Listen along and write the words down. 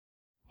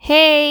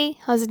Hey,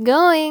 how's it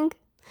going?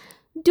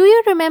 Do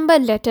you remember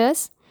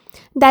letters?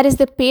 That is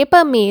the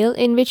paper mail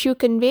in which you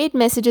conveyed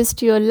messages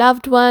to your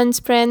loved ones,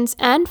 friends,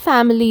 and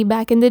family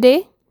back in the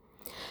day?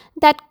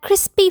 That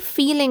crispy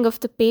feeling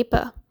of the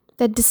paper,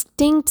 that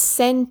distinct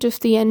scent of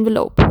the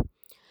envelope.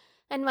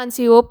 And once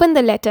you open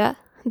the letter,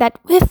 that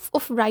whiff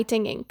of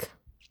writing ink.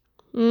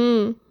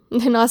 Mmm,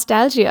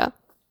 nostalgia.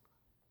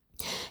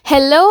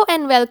 Hello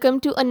and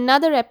welcome to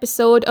another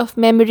episode of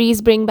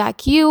Memories Bring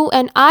Back You,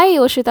 and I,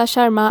 Yoshita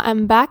Sharma,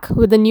 am back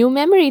with a new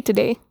memory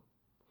today.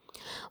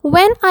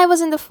 When I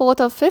was in the 4th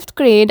or 5th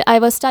grade, I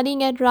was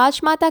studying at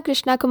Rajmata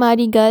Krishna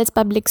Kumari Girls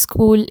Public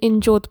School in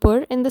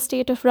Jodhpur in the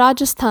state of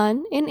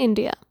Rajasthan in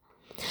India.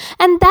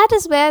 And that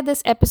is where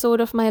this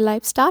episode of my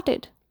life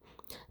started.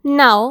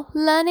 Now,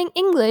 learning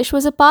English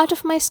was a part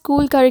of my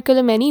school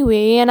curriculum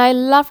anyway, and I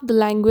loved the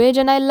language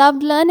and I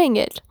loved learning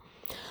it.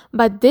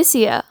 But this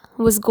year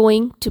was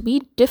going to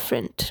be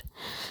different.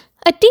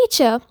 A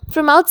teacher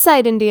from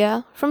outside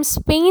India, from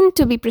Spain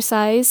to be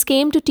precise,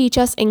 came to teach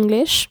us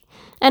English,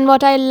 and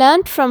what I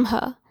learnt from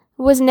her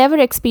was never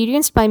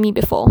experienced by me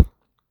before.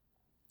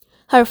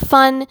 Her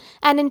fun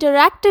and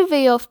interactive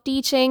way of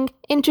teaching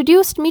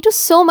introduced me to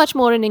so much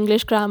more in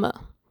English grammar.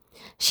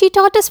 She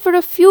taught us for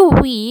a few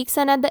weeks,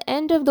 and at the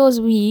end of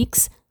those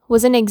weeks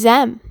was an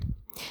exam,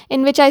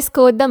 in which I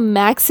scored the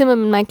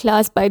maximum in my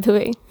class, by the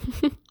way.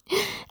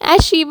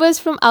 As she was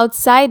from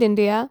outside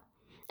India,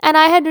 and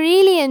I had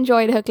really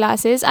enjoyed her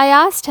classes, I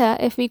asked her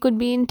if we could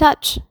be in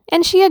touch,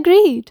 and she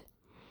agreed.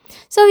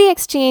 So we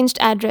exchanged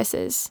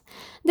addresses.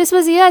 This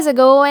was years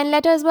ago, and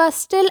letters were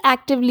still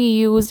actively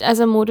used as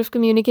a mode of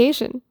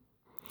communication.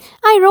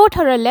 I wrote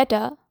her a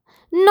letter,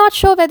 not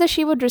sure whether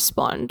she would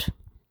respond.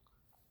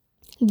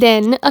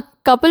 Then, a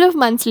couple of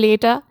months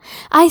later,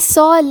 I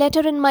saw a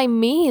letter in my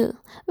mail,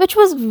 which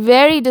was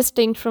very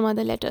distinct from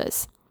other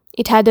letters.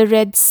 It had a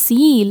red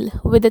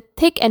seal with a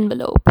thick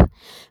envelope.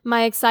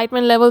 My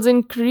excitement levels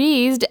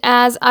increased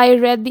as I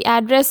read the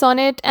address on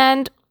it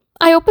and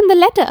I opened the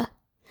letter.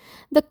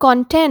 The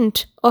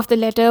content of the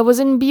letter was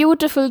in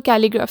beautiful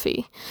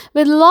calligraphy,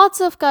 with lots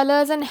of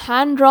colors and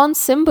hand drawn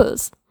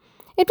symbols.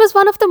 It was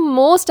one of the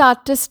most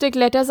artistic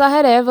letters I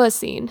had ever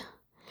seen.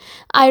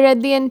 I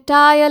read the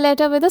entire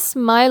letter with a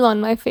smile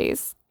on my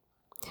face.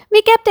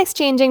 We kept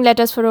exchanging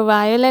letters for a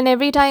while, and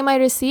every time I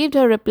received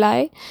her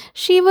reply,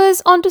 she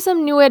was onto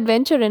some new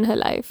adventure in her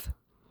life.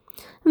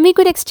 We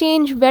could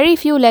exchange very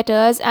few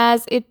letters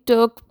as it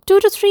took 2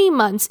 to 3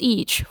 months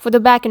each for the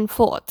back and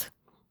forth.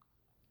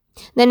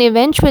 Then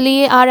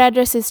eventually our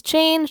addresses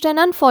changed and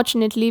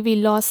unfortunately we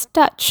lost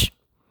touch.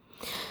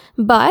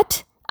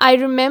 But I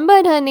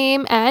remembered her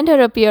name and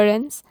her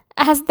appearance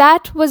as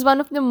that was one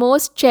of the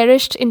most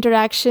cherished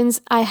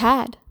interactions I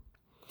had.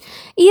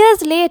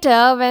 Years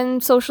later, when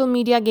social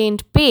media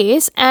gained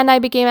pace and I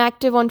became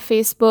active on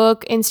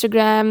Facebook,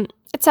 Instagram,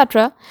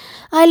 etc.,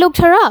 I looked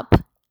her up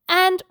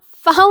and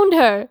found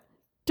her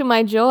to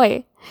my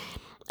joy.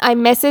 I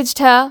messaged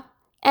her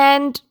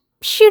and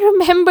she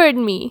remembered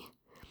me.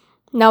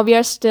 Now we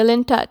are still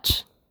in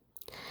touch.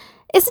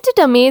 Isn't it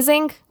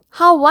amazing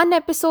how one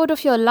episode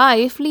of your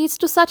life leads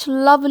to such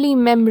lovely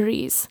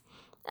memories?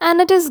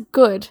 And it is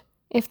good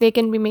if they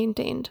can be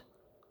maintained.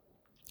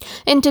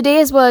 In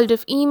today's world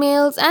of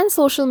emails and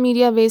social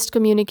media based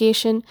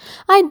communication,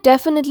 I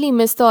definitely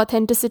miss the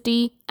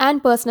authenticity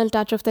and personal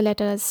touch of the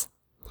letters.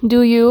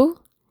 Do you?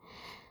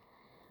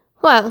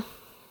 Well,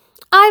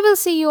 I will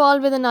see you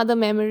all with another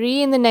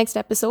memory in the next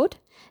episode.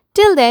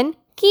 Till then,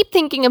 keep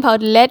thinking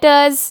about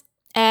letters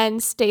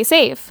and stay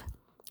safe.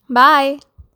 Bye.